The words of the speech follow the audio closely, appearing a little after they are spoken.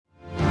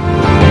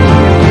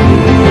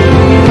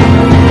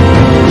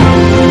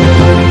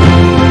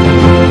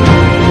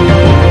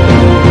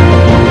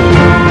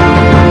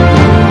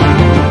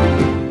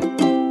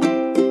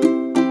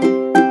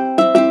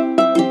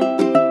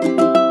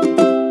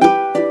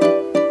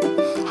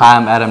Hi,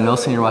 I'm Adam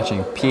Nilsson. You're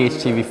watching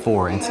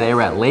PHTV4, and today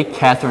we're at Lake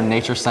Katherine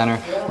Nature Center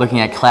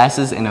looking at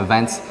classes and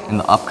events in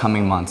the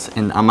upcoming months.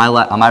 And on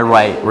my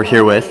right, we're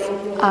here with...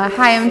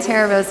 Hi, I'm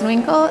Tara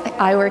Rosenwinkel.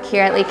 I work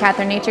here at Lake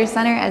Katherine Nature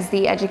Center as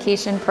the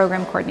Education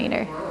Program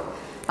Coordinator.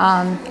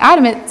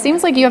 Adam, it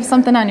seems like you have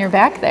something on your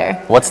back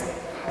there.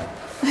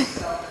 Can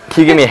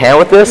you give me a hand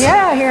with this?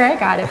 Yeah, here, I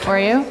got it for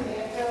you.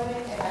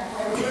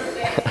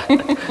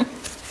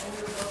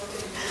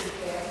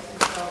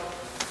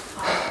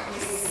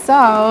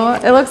 So,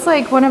 it looks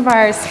like one of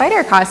our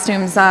spider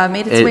costumes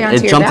made its way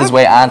onto your back. It jumped its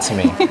way onto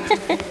me.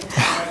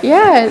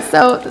 Yeah,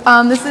 so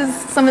this is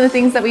some of the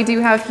things that we do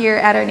have here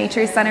at our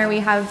Nature Center. We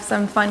have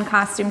some fun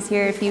costumes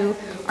here. If you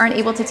aren't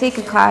able to take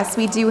a class,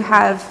 we do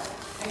have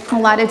a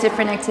lot of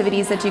different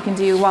activities that you can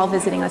do while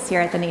visiting us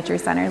here at the Nature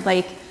Center,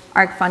 like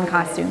our fun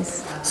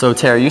costumes. So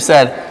Tara, you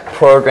said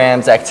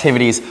programs,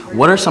 activities.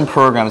 What are some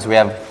programs we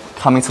have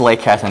coming to Lake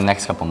Katherine in the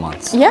next couple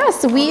months? Yeah,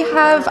 so we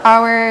have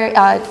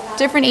our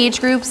different age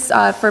groups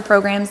for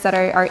programs that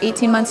are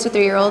 18 months to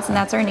 3-year-olds, and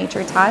that's our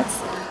Nature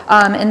Tots.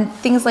 And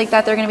things like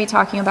that, they're going to be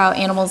talking about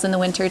animals in the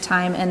winter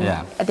time,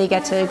 and they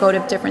get to go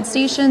to different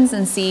stations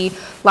and see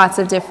lots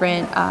of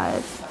different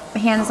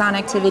hands-on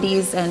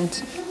activities and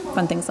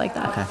fun things like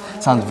that.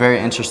 Okay, sounds very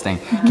interesting.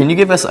 Can you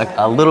give us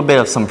a little bit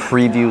of some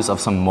previews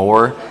of some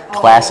more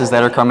classes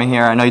that are coming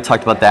here? I know you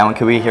talked about that one.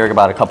 Could we hear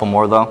about a couple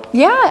more though?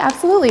 Yeah,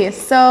 absolutely.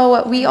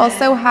 So we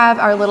also have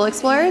our Little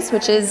Explorers,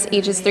 which is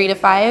ages 3 to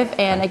 5,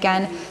 and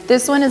again,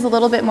 this one is a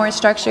little bit more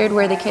structured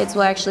where the kids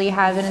will actually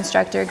have an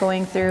instructor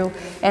going through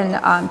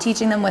and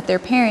teaching them with their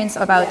parents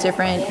about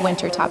different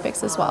winter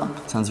topics as well.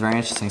 Sounds very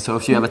interesting. So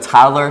if you have a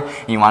toddler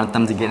and you want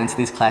them to get into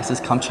these classes,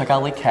 come check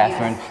out Lake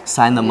Katherine,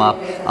 sign them up.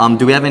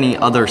 Do we have any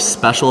other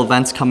special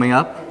events coming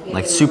up?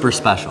 Like super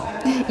special?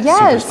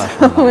 Yes.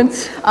 Super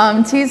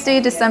special Tuesday,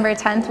 December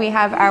 10th, we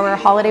have our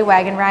holiday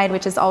wagon ride,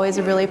 which is always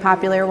a really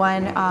popular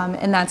one.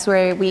 And that's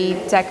where we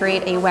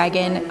decorate a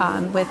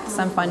wagon with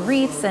some fun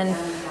wreaths and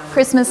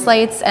Christmas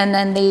lights, and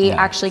then they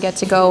actually get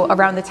to go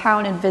around the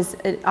town and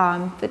visit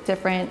the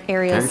different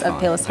areas of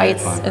Palos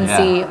Heights and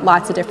see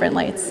lots of different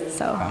lights.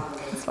 So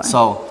it's fun.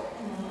 So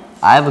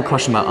I have a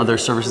question about other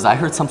services. I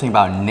heard something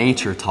about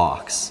nature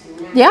talks.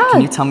 Yeah.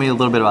 Can you tell me a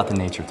little bit about the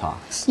nature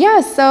talks?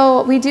 Yeah,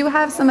 so we do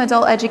have some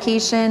adult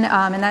education,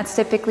 and that's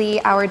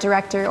typically our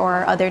director or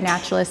our other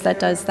naturalist that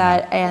does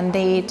that, and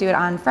they do it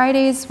on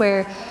Fridays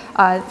where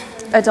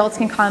adults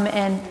can come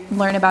and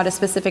learn about a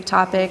specific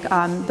topic.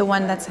 The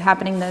one that's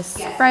happening this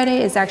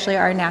Friday is actually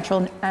our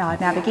natural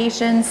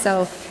navigation,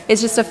 so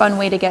it's just a fun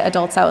way to get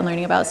adults out and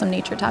learning about some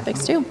nature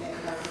topics too.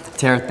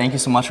 Tara, thank you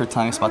so much for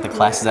telling us about the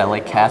classes at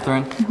Lake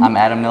Katherine. I'm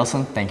Adam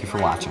Nilsson. Thank you for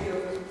watching.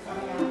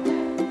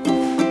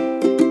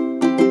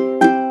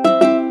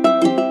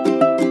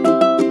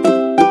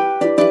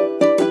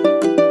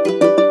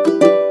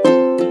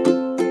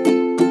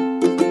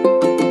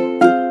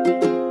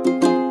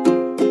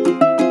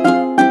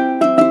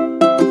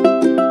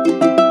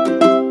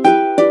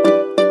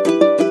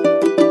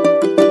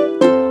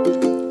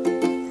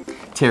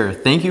 Tara,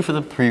 thank you for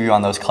the preview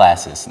on those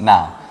classes.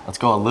 Now, let's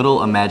go a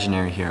little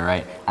imaginary here,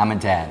 right? I'm a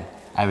dad.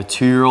 I have a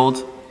 2-year-old,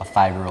 a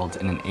 5-year-old,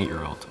 and an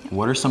 8-year-old.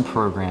 What are some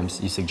programs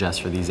you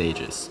suggest for these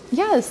ages?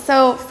 Yeah,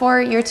 so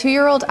for your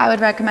 2-year-old, I would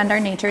recommend our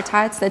Nature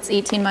Tots. That's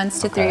 18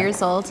 months to 3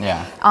 years old.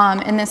 Yeah.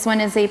 And this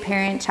one is a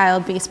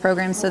parent-child based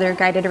program, so they're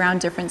guided around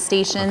different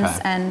stations.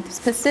 And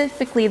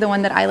specifically, the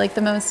one that I like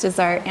the most is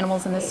our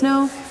Animals in the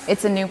Snow.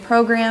 It's a new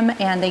program,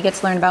 and they get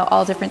to learn about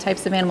all different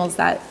types of animals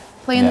that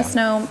play in the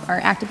snow, are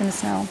active in the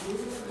snow.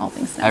 All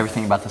things snow.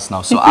 Everything about the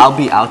snow. So I'll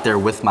be out there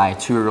with my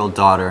 2-year-old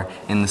daughter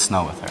in the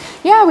snow with her.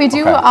 Yeah, we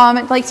do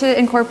like to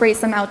incorporate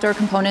some outdoor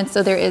components,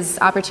 so there is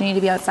opportunity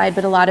to be outside,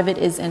 but a lot of it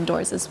is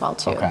indoors as well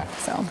too.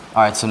 So. All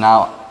right, so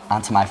now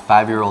onto my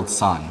 5-year-old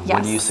son. Yes.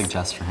 What do you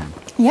suggest for him?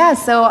 Yeah,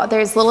 so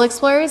there's Little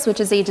Explorers,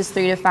 which is ages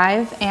 3 to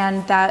 5,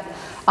 and that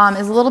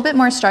is a little bit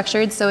more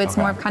structured, so it's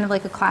more kind of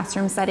like a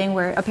classroom setting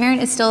where a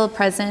parent is still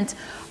present,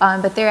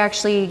 but they're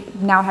actually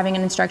now having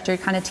an instructor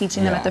kind of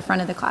teaching them at the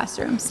front of the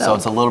classroom. So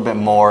it's a little bit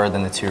more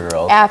than the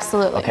 2-year-old.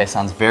 Absolutely. Okay,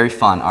 sounds very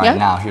fun. All right,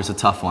 now here's a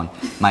tough one.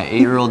 My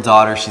 8-year-old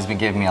daughter, she's been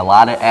giving me a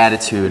lot of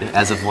attitude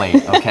as of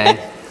late, okay?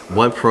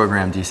 What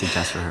program do you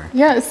suggest for her?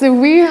 Yeah, so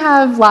we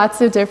have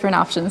lots of different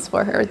options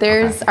for her.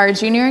 There's our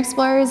Junior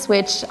Explorers,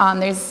 which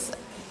there's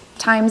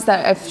times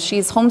that if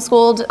she's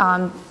homeschooled,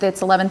 that's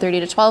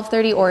 11:30 to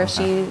 12:30, or if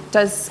she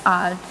does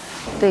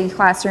the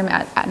classroom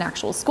at an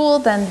actual school,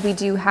 then we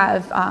do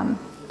have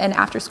an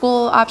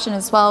after-school option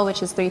as well,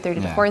 which is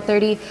 3:30 to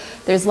 4:30.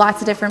 There's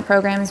lots of different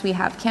programs. We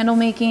have candle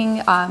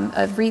making,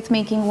 a wreath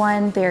making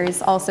one.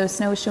 There's also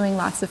snowshoeing,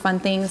 lots of fun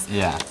things.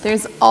 Yeah.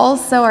 There's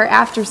also our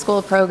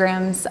after-school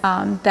programs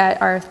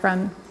that are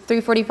from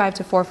 3:45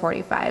 to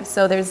 4:45.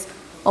 So there's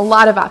a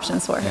lot of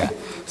options for her.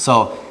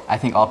 So I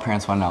think all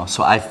parents want to know.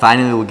 So I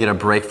finally will get a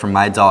break from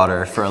my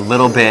daughter for a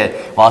little bit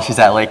while she's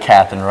at Lake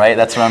Katherine, right?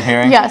 That's what I'm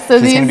hearing? Yeah. So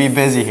she's going to be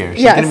busy here.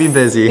 She's going to be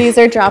busy. These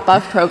are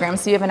drop-off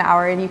programs. So you have an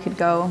hour and you could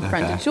go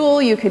front to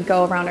Jewel, you could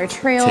go around our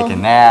trail. Take a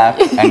nap,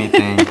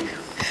 anything.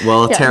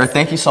 Well, Yes. Tara,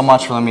 thank you so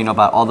much for letting me know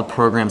about all the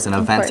programs and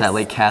events course. at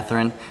Lake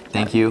Catherine.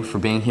 Thank you for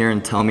being here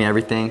and telling me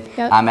everything.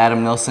 Yep. I'm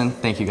Adam Nilsson.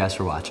 Thank you guys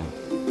for watching.